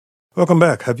Welcome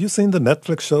back. Have you seen the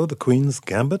Netflix show The Queen's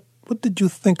Gambit? What did you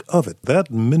think of it?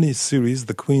 That mini-series,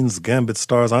 The Queen's Gambit,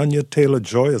 stars Anya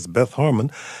Taylor-Joy as Beth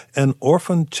Harmon, an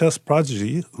orphan chess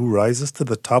prodigy who rises to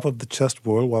the top of the chess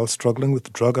world while struggling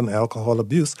with drug and alcohol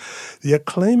abuse. The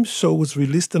acclaimed show was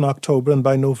released in October, and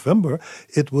by November,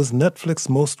 it was Netflix's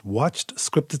most watched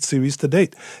scripted series to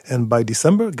date. And by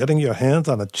December, getting your hands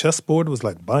on a chessboard was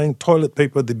like buying toilet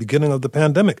paper at the beginning of the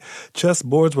pandemic.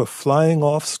 Chessboards were flying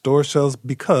off store shelves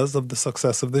because of the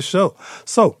success of this show.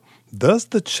 So, does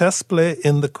the chess play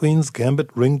in the Queen's Gambit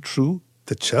ring true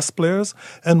to chess players?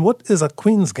 And what is a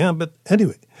Queen's Gambit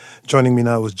anyway? Joining me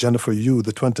now is Jennifer Yu,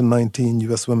 the 2019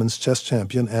 U.S. Women's Chess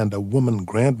Champion and a woman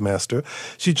grandmaster.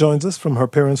 She joins us from her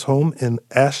parents' home in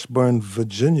Ashburn,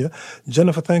 Virginia.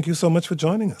 Jennifer, thank you so much for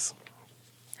joining us.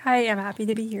 Hi, I'm happy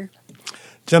to be here.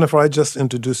 Jennifer, I just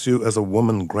introduced you as a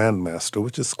woman grandmaster,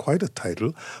 which is quite a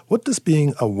title. What does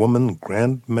being a woman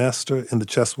grandmaster in the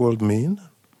chess world mean?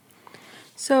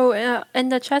 So in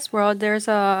the chess world, there's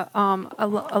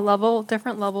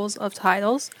different levels of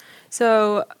titles.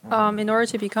 So in order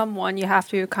to become one, you have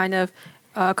to kind of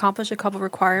accomplish a couple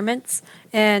requirements.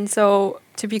 And so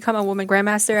to become a woman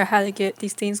grandmaster, I had to get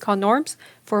these things called norms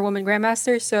for woman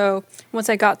grandmaster. So once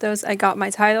I got those, I got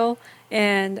my title.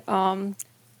 And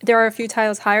there are a few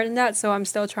titles higher than that, so I'm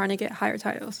still trying to get higher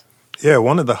titles. Yeah,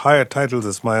 one of the higher titles,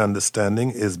 as my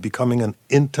understanding, is becoming an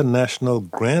international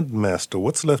grandmaster.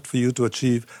 What's left for you to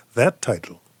achieve that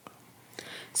title?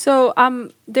 So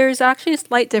there's actually a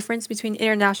slight difference between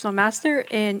international master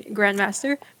and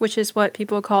grandmaster, which is what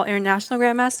people call international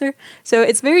grandmaster. So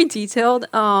it's very detailed,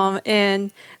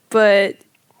 but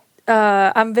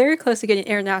I'm very close to getting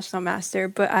international master,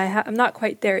 but I'm not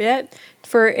quite there yet.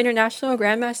 For international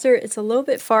grandmaster, it's a little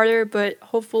bit farther, but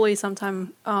hopefully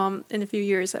sometime in a few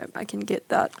years I can get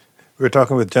that. We're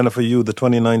talking with Jennifer Yu, the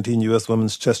 2019 U.S.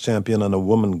 Women's Chess Champion and a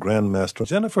woman grandmaster.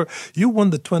 Jennifer, you won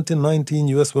the 2019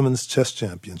 U.S. Women's Chess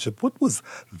Championship. What was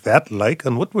that like,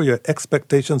 and what were your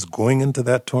expectations going into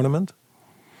that tournament?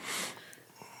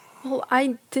 Well,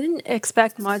 I didn't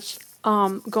expect much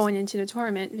going into the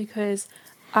tournament because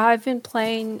I've been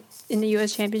playing in the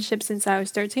U.S. Championship since I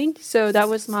was 13. So that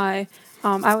was I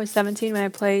was 17 when I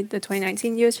played the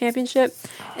 2019 U.S. Championship.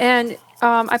 And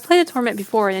I played a tournament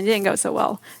before and it didn't go so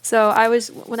well. So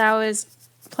when I was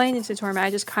playing into the tournament, I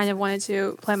just kind of wanted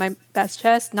to play my best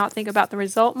chess, not think about the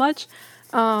result much.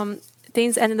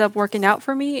 Things ended up working out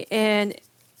for me, and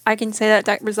I can say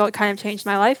that result kind of changed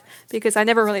my life because I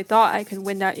never really thought I could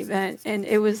win that event. And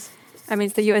it's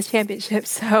the U.S. Championship,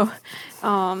 so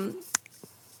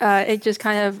it just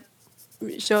kind of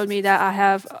showed me that I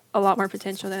have a lot more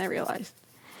potential than I realized.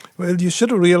 Well, you should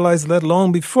have realized that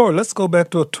long before. Let's go back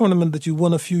to a tournament that you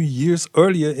won a few years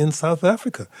earlier in South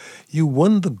Africa. You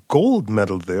won the gold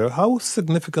medal there. How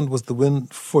significant was the win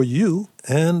for you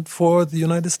and for the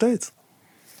United States?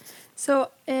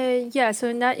 So in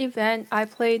that event, I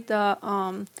played the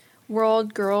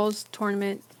World Girls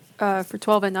Tournament for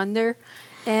 12 and under,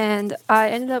 and I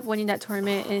ended up winning that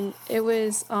tournament, and it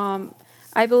was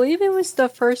I believe it was the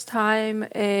first time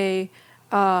a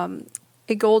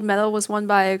gold medal was won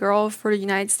by a girl for the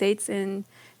United States in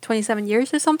 27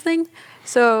 years or something.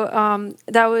 So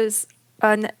that was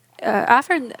that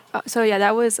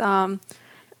was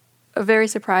very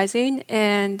surprising,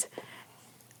 and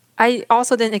I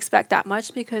also didn't expect that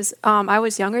much because I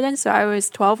was younger then, so I was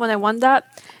 12 when I won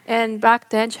that. And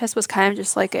back then, chess was kind of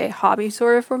just like a hobby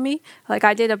sort of for me. Like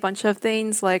I did a bunch of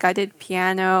things, like I did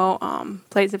piano,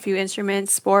 played a few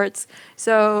instruments, sports.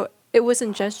 So it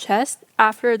wasn't just chess.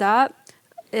 After that,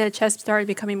 chess started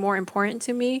becoming more important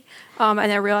to me, and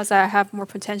I realized that I have more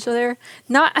potential there.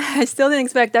 I still didn't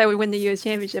expect that I would win the U.S.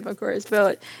 Championship, of course,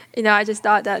 but I just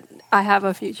thought that I have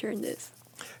a future in this.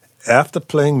 After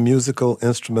playing musical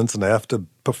instruments and after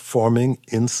performing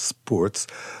in sports,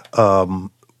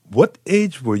 what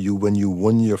age were you when you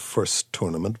won your first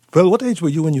tournament? Well, what age were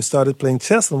you when you started playing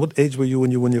chess, and what age were you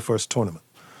when you won your first tournament?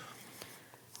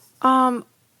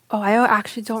 I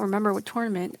actually don't remember what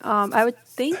tournament. I would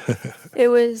think it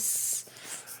was.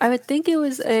 I would think it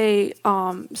was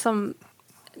some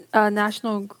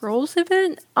national girls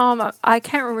event. I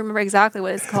can't remember exactly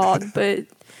what it's called, but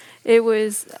it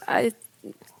was.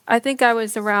 I think I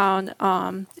was around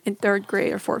in third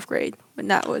grade or fourth grade when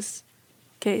that was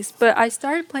the case. But I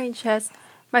started playing chess.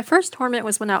 My first tournament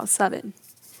was when I was 7.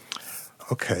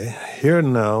 Okay, here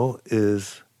now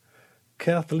is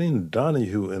Kathleen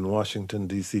Donahue in Washington,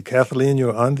 D.C. Kathleen,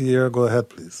 you're on the air. Go ahead,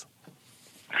 please.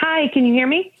 Hi, can you hear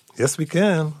me? Yes, we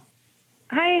can.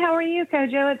 Hi, how are you,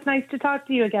 Kojo? It's nice to talk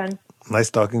to you again. Nice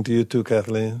talking to you too,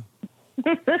 Kathleen.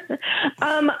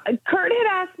 Kurt had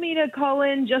asked me to call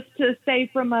in just to say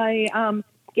from a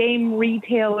game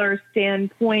retailer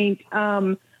standpoint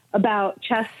about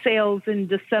chess sales in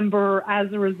December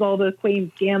as a result of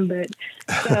Queen's Gambit.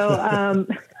 So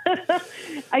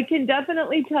I can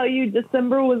definitely tell you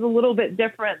December was a little bit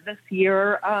different this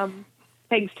year,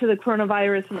 thanks to the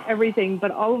coronavirus and everything.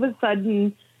 But all of a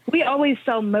sudden, we always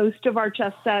sell most of our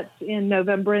chess sets in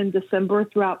November and December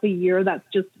throughout the year. That's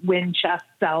just when chess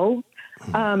sells.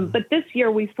 But this year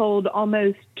we sold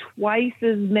almost twice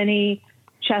as many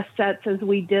chess sets as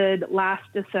we did last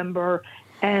December.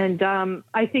 And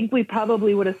I think we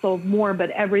probably would have sold more, but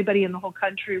everybody in the whole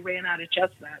country ran out of chess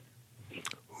sets.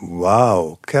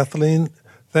 Wow. Kathleen,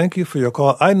 thank you for your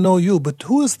call. I know you, but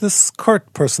who is this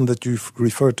Kurt person that you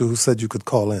referred to who said you could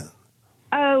call in?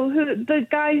 Oh, the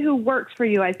guy who works for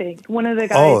you, I think. One of the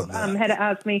guys had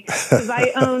asked me, because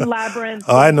I own Labyrinth.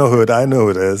 Oh, I know who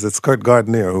it is. It's Kurt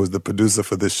Gardner, who's the producer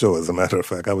for this show, as a matter of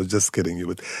fact. I was just kidding you.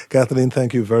 But Kathleen,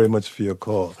 thank you very much for your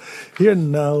call. Here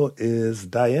now is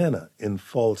Diana in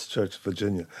Falls Church,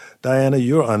 Virginia. Diana,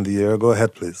 you're on the air. Go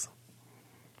ahead, please.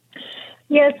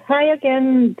 Yes, hi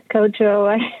again, Coach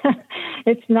O.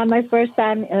 It's not my first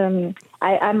time.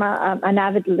 I'm an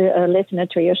avid listener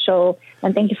to your show,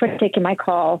 and thank you for taking my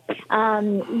call.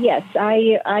 Yes,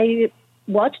 I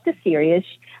watched the series.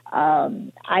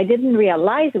 I didn't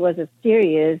realize it was a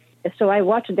series, so I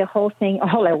watched the whole thing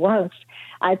all at once.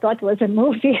 I thought it was a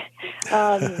movie,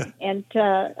 and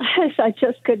so I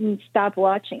just couldn't stop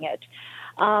watching it.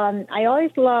 I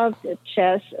always loved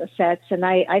chess sets, and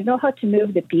I know how to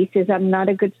move the pieces. I'm not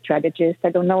a good strategist. I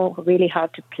don't know really how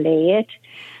to play it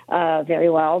very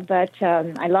well, but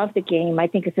I love the game. I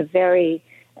think it's a very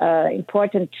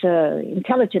important,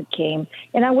 intelligent game,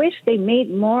 and I wish they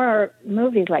made more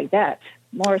movies like that,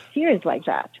 more series like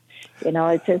that. You know,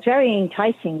 it's a very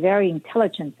enticing, very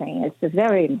intelligent thing. It's a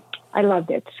very... I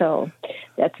loved it. So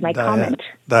that's my comment.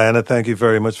 Diana, thank you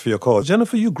very much for your call.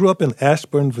 Jennifer, you grew up in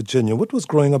Ashburn, Virginia. What was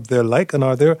growing up there like? And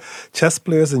are there chess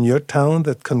players in your town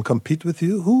that can compete with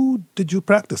you? Who did you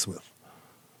practice with?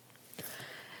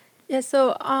 Yeah,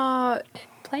 so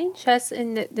playing chess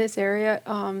in this area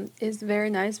is very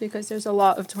nice because there's a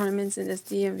lot of tournaments in this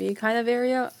DMV kind of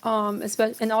area.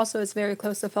 And also it's very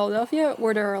close to Philadelphia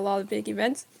where there are a lot of big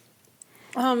events.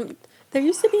 There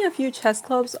used to be a few chess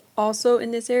clubs also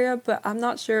in this area, but I'm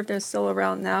not sure if they're still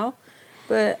around now.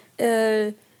 But but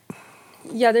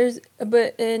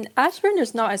in Ashburn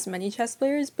there's not as many chess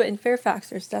players, but in Fairfax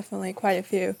there's definitely quite a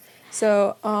few.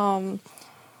 So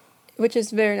which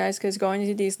is very nice because going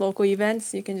to these local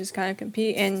events you can just kind of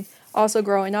compete, and also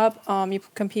growing up you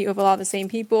compete with a lot of the same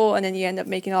people, and then you end up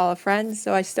making a lot of friends.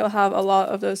 So I still have a lot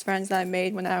of those friends that I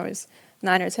made when I was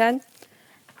 9 or 10.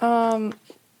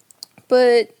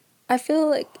 But I feel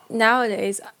like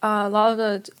nowadays a lot of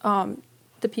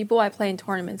the people I play in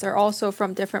tournaments are also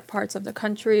from different parts of the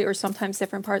country or sometimes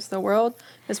different parts of the world.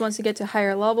 Because once you get to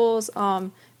higher levels,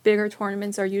 bigger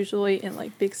tournaments are usually in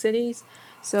like big cities.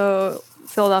 So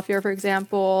Philadelphia, for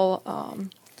example,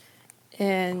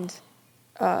 and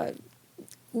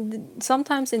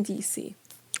sometimes in DC.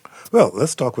 Well,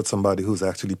 let's talk with somebody who's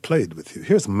actually played with you.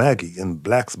 Here's Maggie in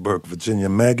Blacksburg, Virginia.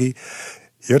 Maggie,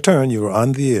 your turn. You are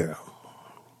on the air.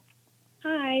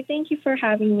 Hi, thank you for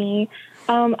having me.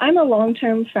 I'm a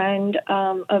long-term friend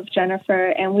of Jennifer,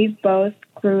 and we've both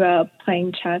grew up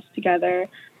playing chess together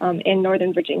in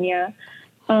Northern Virginia.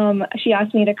 She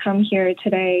asked me to come here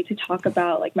today to talk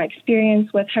about like my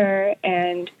experience with her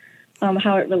and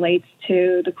how it relates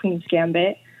to the Queen's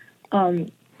Gambit.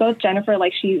 Both Jennifer,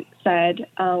 like she said,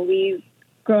 we've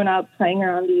grown up playing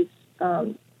around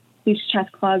these chess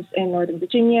clubs in Northern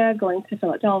Virginia, going to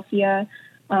Philadelphia.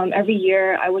 Every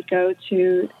year I would go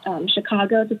to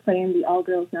Chicago to play in the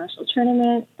all-girls national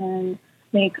tournament and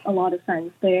make a lot of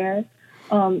friends there.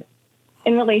 In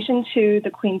relation to the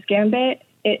Queen's Gambit,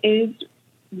 it is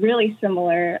really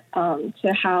similar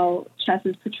to how chess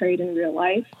is portrayed in real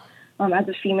life. As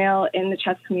a female in the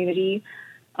chess community,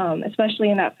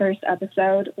 especially in that first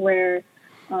episode where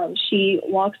she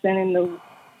walks in and the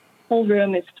whole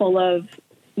room is full of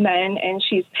men and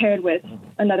she's paired with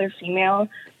another female,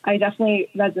 I definitely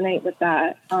resonate with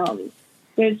that.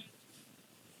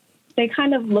 They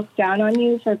kind of look down on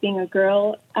you for being a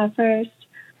girl at first.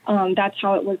 That's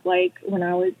how it was like when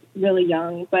I was really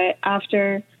young. But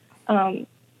after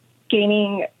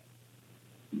being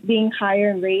higher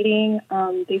in rating,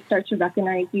 they start to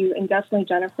recognize you. And definitely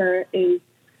Jennifer is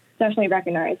definitely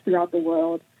recognized throughout the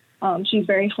world. She's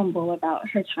very humble about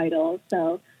her title.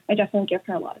 So I definitely give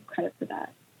her a lot of credit for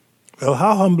that. Well,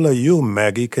 how humble are you,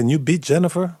 Maggie? Can you beat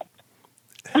Jennifer?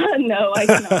 No, I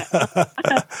cannot.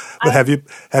 But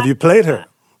have you played her?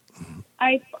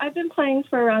 I've been playing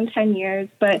for around 10 years,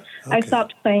 but I Okay.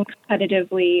 stopped playing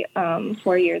competitively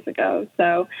 4 years ago.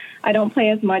 So I don't play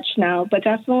as much now. But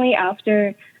definitely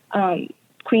after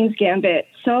Queen's Gambit,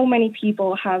 so many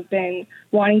people have been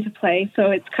wanting to play. So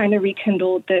it's kind of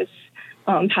rekindled this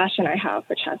passion I have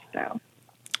for chess now.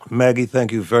 Maggie,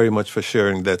 thank you very much for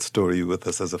sharing that story with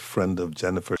us as a friend of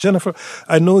Jennifer. Jennifer,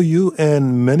 I know you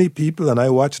and many people, and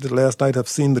I watched it last night, have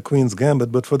seen The Queen's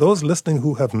Gambit, but for those listening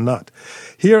who have not,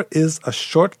 here is a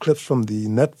short clip from the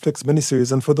Netflix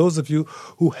miniseries. And for those of you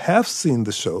who have seen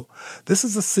the show, this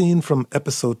is a scene from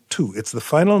episode 2. It's the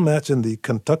final match in the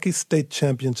Kentucky State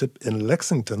Championship in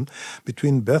Lexington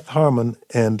between Beth Harmon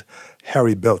and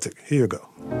Harry Beltic. Here you go.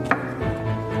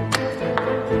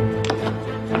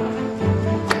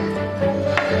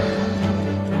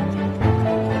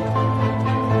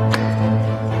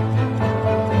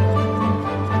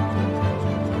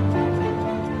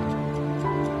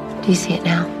 Do you see it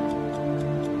now?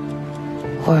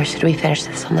 Or should we finish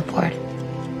this on the board?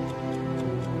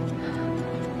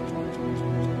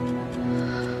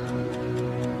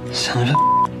 Son of a...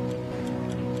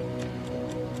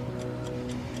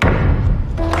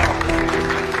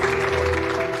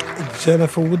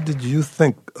 Jennifer, what did you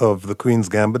think of The Queen's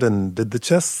Gambit, and did the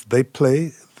chess they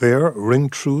play there ring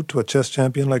true to a chess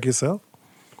champion like yourself?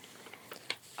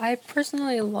 I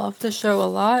personally love the show a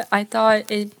lot. I thought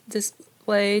it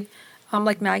displayed,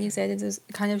 like Maggie said, it just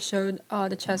kind of showed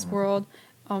the chess world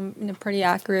in a pretty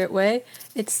accurate way.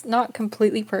 It's not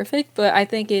completely perfect, but I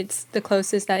think it's the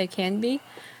closest that it can be.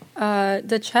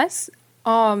 The chess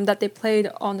that they played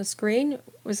on the screen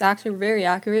was actually very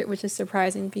accurate, which is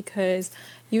surprising because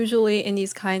usually in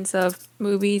these kinds of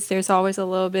movies, there's always a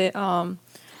little bit kind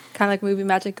of like movie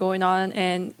magic going on,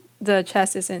 and the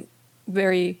chess isn't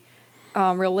very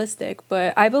realistic.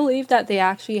 But I believe that they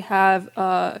actually have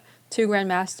two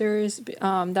grandmasters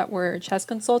that were chess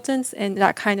consultants, and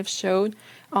that kind of showed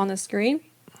on the screen.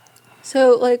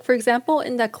 So, like, for example,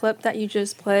 in that clip that you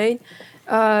just played,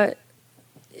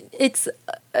 it's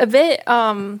a bit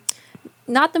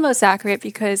not the most accurate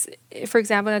because, for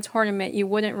example, in a tournament, you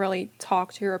wouldn't really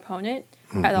talk to your opponent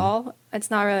at all. It's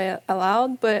not really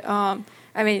allowed, but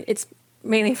I mean, it's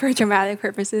mainly for dramatic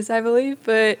purposes, I believe.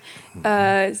 But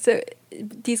so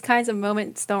these kinds of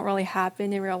moments don't really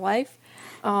happen in real life.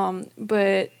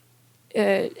 But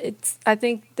I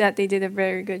think that they did a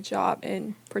very good job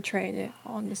in portraying it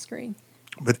on the screen.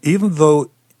 But even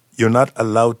though you're not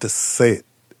allowed to say it,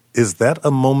 is that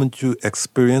a moment you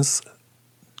experience?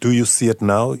 Do you see it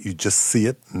now? You just see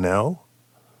it now?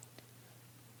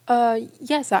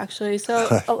 Yes, actually.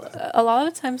 So a lot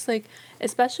of the times, like,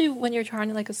 especially when you're trying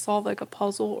to like solve like a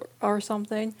puzzle or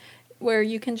something, where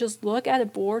you can just look at a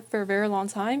board for a very long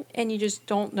time and you just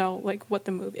don't know like what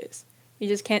the move is. You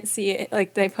just can't see it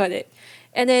like they put it.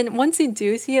 And then once you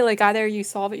do see it, like either you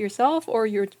solve it yourself or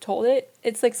you're told it,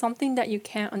 it's like something that you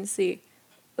can't unsee.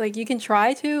 Like you can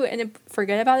try to and then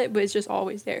forget about it, but it's just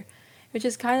always there, which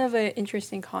is kind of an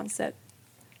interesting concept.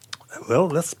 Well,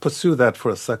 let's pursue that for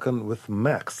a second with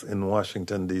Max in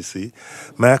Washington, D.C.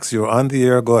 Max, you're on the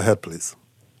air. Go ahead, please.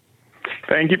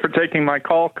 Thank you for taking my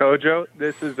call, Kojo.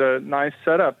 This is a nice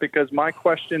setup because my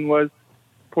question was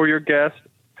for your guest,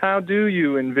 how do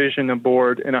you envision a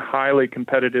board in a highly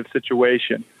competitive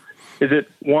situation? Is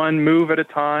it one move at a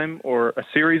time or a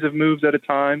series of moves at a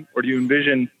time? Or do you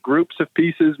envision groups of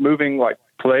pieces moving like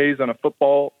plays on a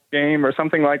football game or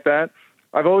something like that?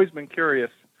 I've always been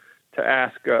curious to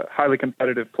ask highly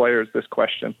competitive players this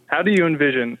question. How do you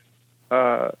envision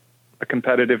a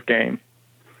competitive game?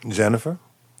 Jennifer?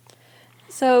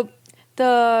 So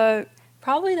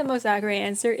probably the most accurate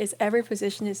answer is every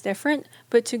position is different,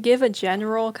 but to give a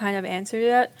general kind of answer to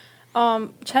that,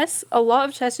 a lot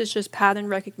of chess is just pattern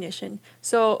recognition.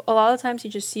 So a lot of times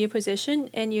you just see a position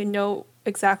and you know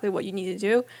exactly what you need to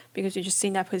do because you've just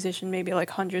seen that position maybe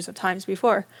like hundreds of times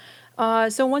before.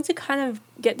 So once you kind of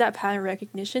get that pattern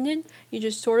recognition in, you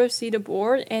just sort of see the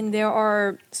board and there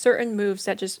are certain moves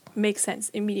that just make sense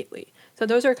immediately. So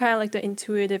those are kind of like the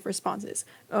intuitive responses.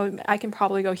 Oh, I can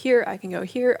probably go here, I can go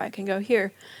here, I can go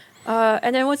here.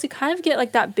 And then once you kind of get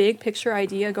like that big picture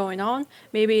idea going on,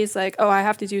 maybe it's like, oh, I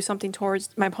have to do something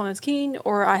towards my opponent's king,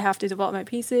 or I have to develop my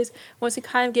pieces. Once you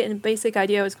kind of get a basic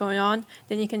idea of what's going on,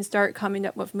 then you can start coming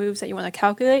up with moves that you want to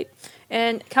calculate.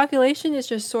 And calculation is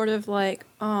just sort of like,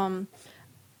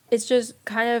 it's just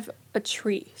kind of a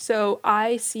tree. So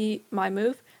I see my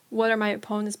move. What are my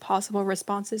opponent's possible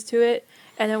responses to it?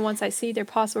 And then once I see their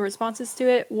possible responses to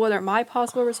it, what are my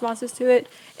possible responses to it?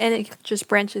 And it just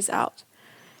branches out.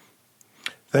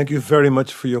 Thank you very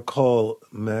much for your call,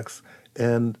 Max.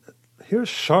 And here's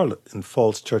Charlotte in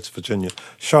Falls Church, Virginia.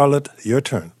 Charlotte, your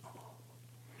turn.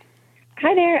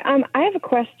 Hi there. I have a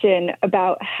question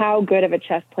about how good of a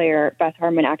chess player Beth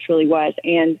Harmon actually was.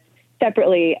 And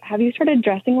separately, have you started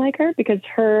dressing like her? Because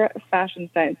her fashion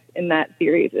sense in that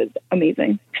series is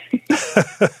amazing.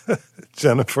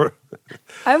 Jennifer.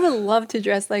 I would love to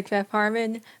dress like Beth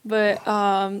Harmon, but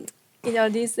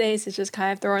these days it's just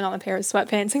kind of throwing on a pair of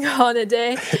sweatpants and calling it a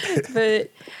day. But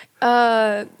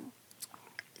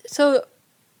so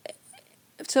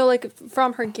like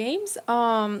from her games,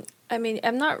 I'm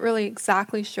not really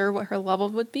exactly sure what her level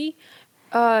would be.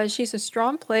 She's a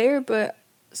strong player, but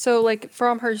so like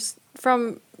from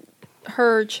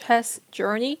her chess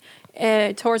journey,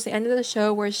 towards the end of the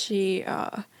show where she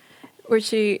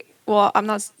well, I'm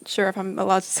not sure if I'm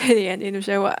allowed to say the ending of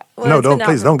the show. Well, No,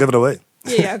 don't give it away.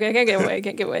 Yeah, okay, can't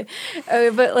get away.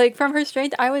 But like from her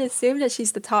strength, I would assume that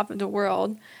she's the top of the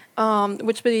world,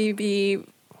 which would be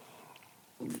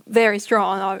very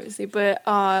strong, obviously. But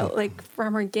like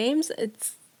from her games,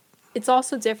 it's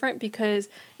also different because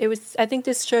I think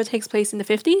this show takes place in the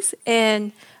 50s,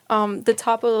 and the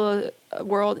top of the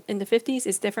world in the 50s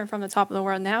is different from the top of the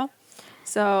world now.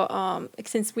 So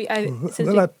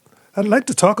I'd like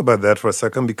to talk about that for a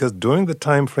second, because during the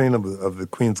time frame of the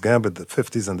Queen's Gambit, the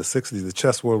 50s and the 60s, the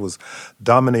chess world was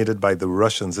dominated by the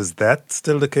Russians. Is that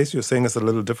still the case? You're saying it's a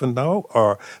little different now?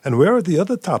 And where are the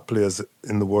other top players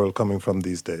in the world coming from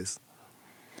these days?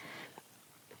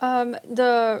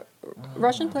 The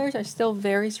Russian players are still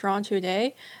very strong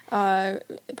today,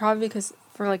 probably because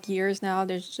for like years now,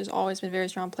 there's just always been very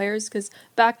strong players. Because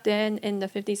back then in the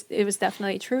 50s, it was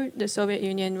definitely true. The Soviet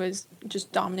Union was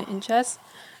just dominant in chess.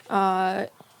 So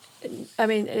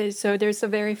there's a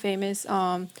very famous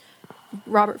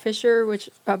Bobby Fischer, which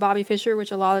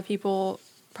a lot of people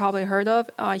probably heard of.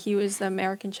 He was the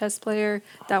American chess player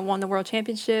that won the world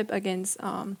championship against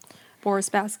Boris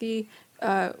Spassky.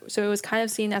 So it was kind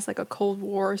of seen as like a Cold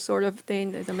War sort of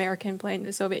thing, the American playing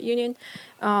the Soviet Union.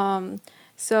 That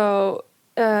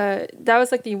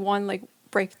was like the one like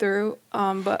breakthrough,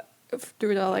 but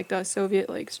through the Soviet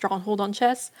like stronghold on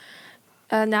chess.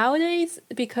 Nowadays,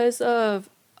 because of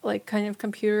like kind of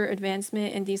computer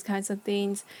advancement and these kinds of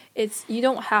things, you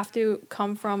don't have to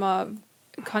come from a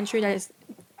country that is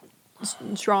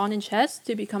strong in chess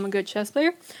to become a good chess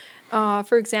player.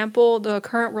 For example, the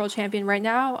current world champion right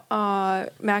now,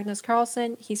 Magnus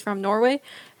Carlsen, he's from Norway,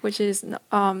 which is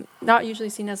not usually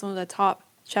seen as one of the top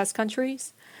chess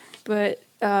countries, but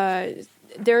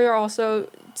there are also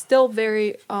still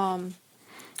very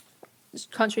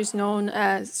countries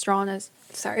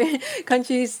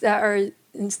countries that are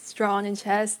strong in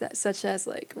chess, such as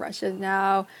like Russia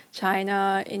now,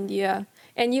 China, India,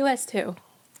 and U.S. too.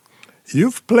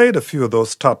 You've played a few of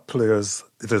those top players,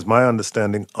 it is my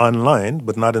understanding, online,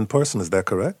 but not in person. Is that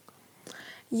correct?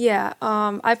 Yeah,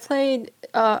 I played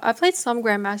some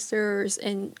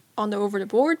grandmasters on the over the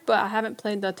board, but I haven't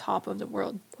played the top of the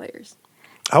world players.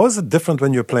 How is it different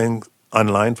when you're playing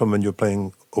online from when you're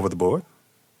playing over the board?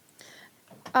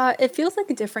 It feels like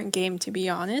a different game, to be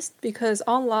honest, because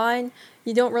online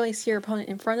you don't really see your opponent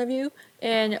in front of you,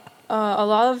 and a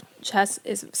lot of chess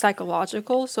is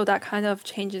psychological, so that kind of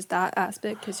changes that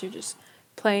aspect because you're just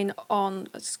playing on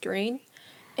a screen.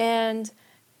 And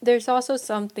there's also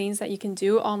some things that you can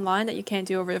do online that you can't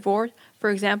do over the board. For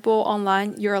example,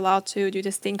 online you're allowed to do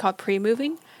this thing called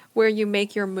pre-moving, where you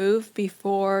make your move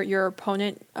before your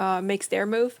opponent makes their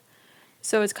move.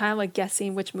 So it's kind of like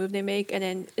guessing which move they make, and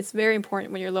then it's very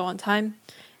important when you're low on time.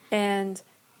 And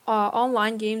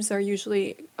online games are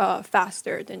usually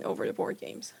faster than over-the-board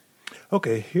games.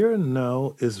 Okay, here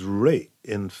now is Ray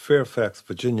in Fairfax,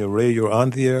 Virginia. Ray, you're on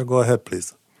the air. Go ahead,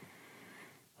 please.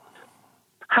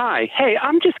 Hi. Hey,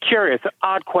 I'm just curious.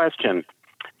 Odd question.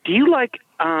 Do you like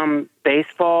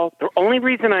baseball? The only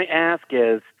reason I ask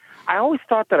is I always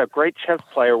thought that a great chess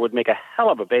player would make a hell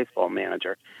of a baseball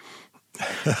manager.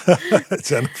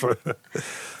 Jennifer.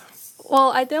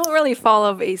 Well, I don't really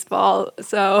follow baseball,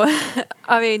 so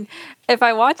I mean, if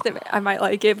I watched it, I might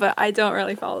like it, but I don't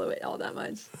really follow it all that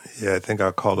much. Yeah, I think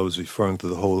our caller was referring to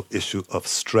the whole issue of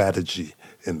strategy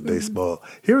in baseball.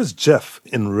 Here is Jeff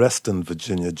in Reston,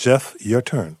 Virginia. Jeff, your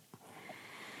turn.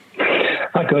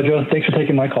 Hi, Kojo. Thanks for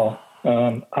taking my call.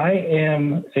 I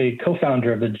am a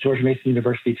co-founder of the George Mason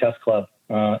University Chess Club.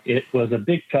 It was a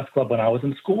big chess club when I was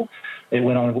in school. It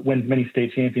went on to win many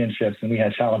state championships, and we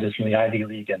had challenges from the Ivy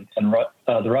League, and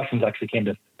the Russians actually came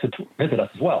to visit us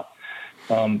as well.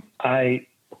 I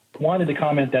wanted to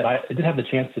comment that I did have the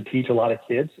chance to teach a lot of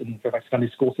kids in the Fairfax County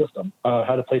school system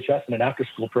how to play chess in an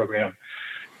after-school program.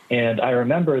 And I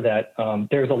remember that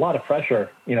there's a lot of pressure,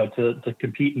 to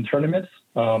compete in tournaments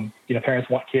Parents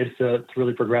want kids to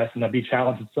really progress and to be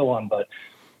challenged and so on. But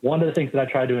one of the things that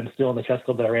I tried to instill in the chess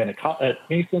club that I ran at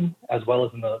Mason, as well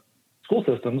as in the school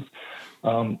systems,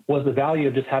 was the value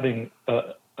of just having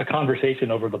a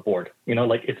conversation over the board.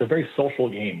 It's a very social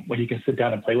game when you can sit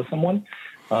down and play with someone.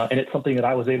 And it's something that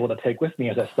I was able to take with me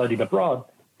as I studied abroad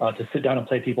to sit down and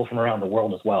play people from around the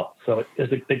world as well. So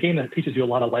it's a game that teaches you a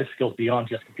lot of life skills beyond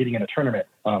just competing in a tournament.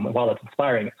 And while it's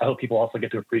inspiring, I hope people also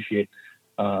get to appreciate,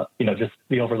 just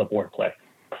the over-the-board play.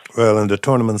 Well, in the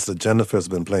tournaments that Jennifer has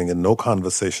been playing in, no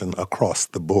conversation across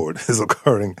the board is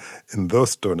occurring in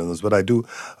those tournaments, but I do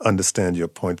understand your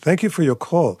point. Thank you for your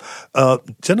call.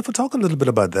 Jennifer, talk a little bit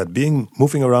about that,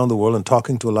 moving around the world and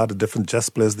talking to a lot of different chess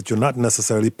players that you're not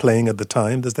necessarily playing at the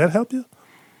time. Does that help you?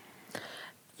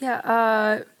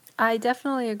 Yeah, I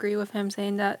definitely agree with him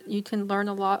saying that you can learn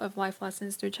a lot of life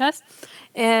lessons through chess.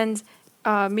 And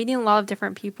meeting a lot of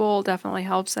different people definitely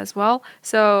helps as well.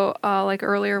 So, like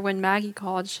earlier when Maggie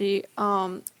called,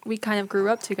 we kind of grew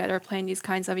up together playing these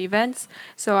kinds of events.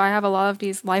 So I have a lot of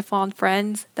these lifelong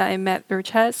friends that I met through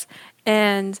chess,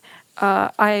 and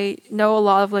I know a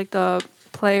lot of the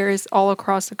players all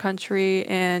across the country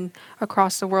and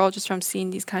across the world just from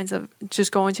seeing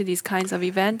just going to these kinds of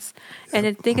events. And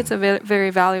I think it's a very, very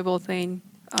valuable thing.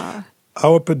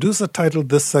 Our producer titled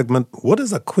this segment, "What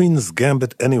is a Queen's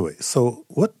Gambit anyway?" So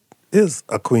what is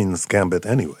a Queen's Gambit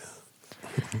anyway?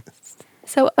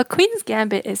 So a Queen's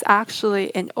Gambit is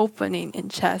actually an opening in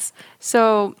chess.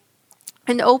 So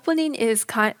an opening is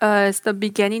the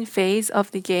beginning phase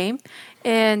of the game.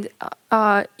 And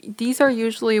these are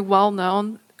usually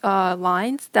well-known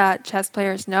lines that chess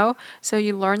players know. So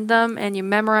you learn them and you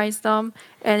memorize them,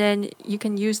 and then you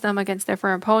can use them against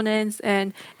different opponents.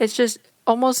 And it's just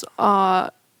almost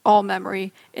all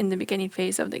memory in the beginning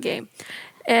phase of the game.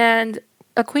 And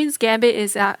a Queen's Gambit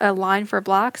is a line for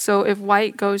black. So if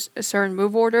white goes a certain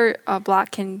move order,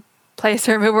 black can play a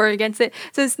certain move order against it.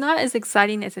 So it's not as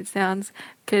exciting as it sounds,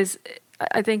 because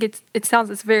I think it's a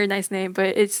very nice name,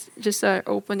 but it's just an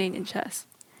opening in chess.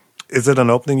 Is it an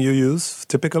opening you use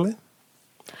typically?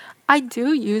 I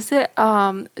do use it.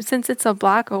 Since it's a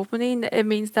black opening, it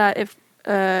means that if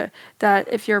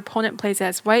your opponent plays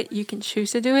as white, you can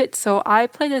choose to do it. So I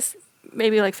play this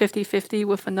maybe 50-50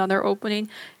 with another opening.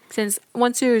 Since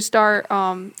once you start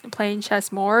playing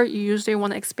chess more, you usually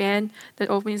want to expand the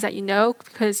openings that you know,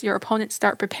 because your opponents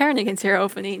start preparing against your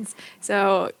openings.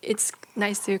 So it's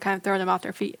nice to kind of throw them off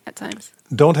their feet at times.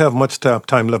 Don't have much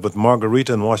time left, but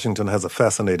Margarita in Washington has a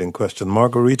fascinating question.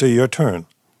 Margarita, your turn.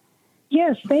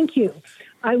 Yes, thank you.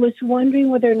 I was wondering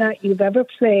whether or not you've ever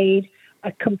played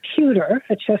a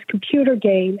chess computer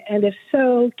game, and if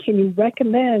so, can you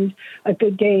recommend a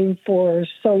good game for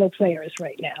solo players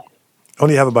right now?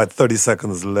 Only have about 30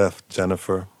 seconds left,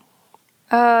 Jennifer.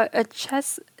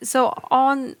 So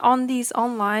on these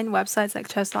online websites like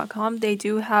chess.com, they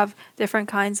do have different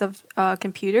kinds of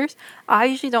computers. I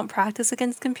usually don't practice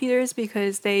against computers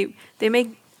because they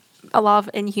make a lot of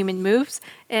inhuman moves,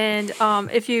 and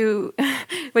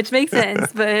which makes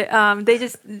sense, but they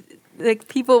just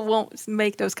people won't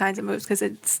make those kinds of moves because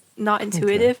it's not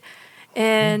intuitive. Okay.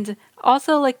 And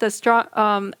also the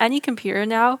strong any computer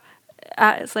now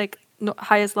at its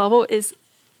highest level is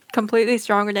completely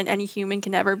stronger than any human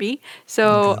can ever be.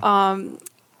 So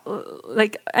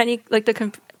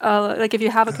if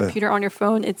you have a computer on your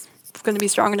phone, it's going to be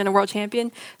stronger than a world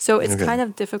champion. So it's kind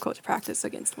of difficult to practice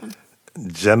against one.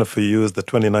 Jennifer Yu is the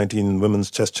 2019 Women's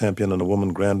Chess Champion and a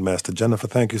Woman Grandmaster. Jennifer,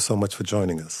 thank you so much for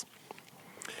joining us.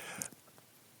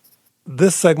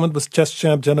 This segment was Chess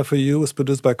Champ Jennifer Yu, was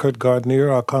produced by Kurt Gardner.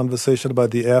 Our conversation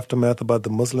about the aftermath about the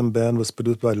Muslim ban was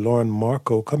produced by Lauren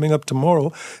Marco. Coming up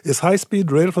tomorrow, is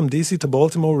high-speed rail from D.C. to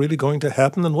Baltimore really going to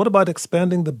happen? And what about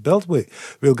expanding the Beltway?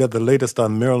 We'll get the latest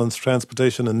on Maryland's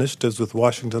transportation initiatives with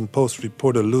Washington Post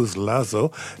reporter Luz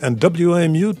Lazo and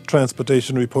WAMU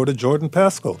transportation reporter Jordan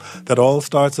Pascal. That all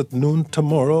starts at noon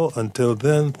tomorrow. Until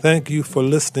then, thank you for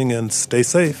listening and stay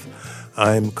safe.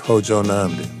 I'm Kojo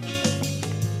Nnamdi.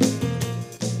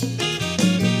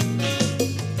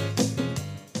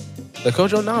 The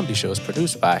Kojo Nnamdi Show is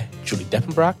produced by Julie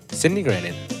Deppenbrock, Cindy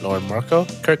Grannon, Lauren Marco,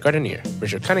 Kurt Gardner,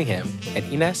 Richard Cunningham, and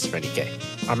Ines Renike.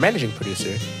 Our managing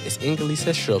producer is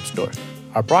Ingelisa Schrobsdorf.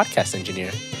 Our broadcast engineer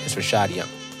is Rashad Young.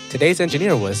 Today's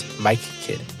engineer was Mike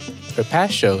Kidd. For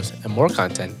past shows and more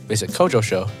content, visit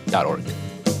kojoshow.org.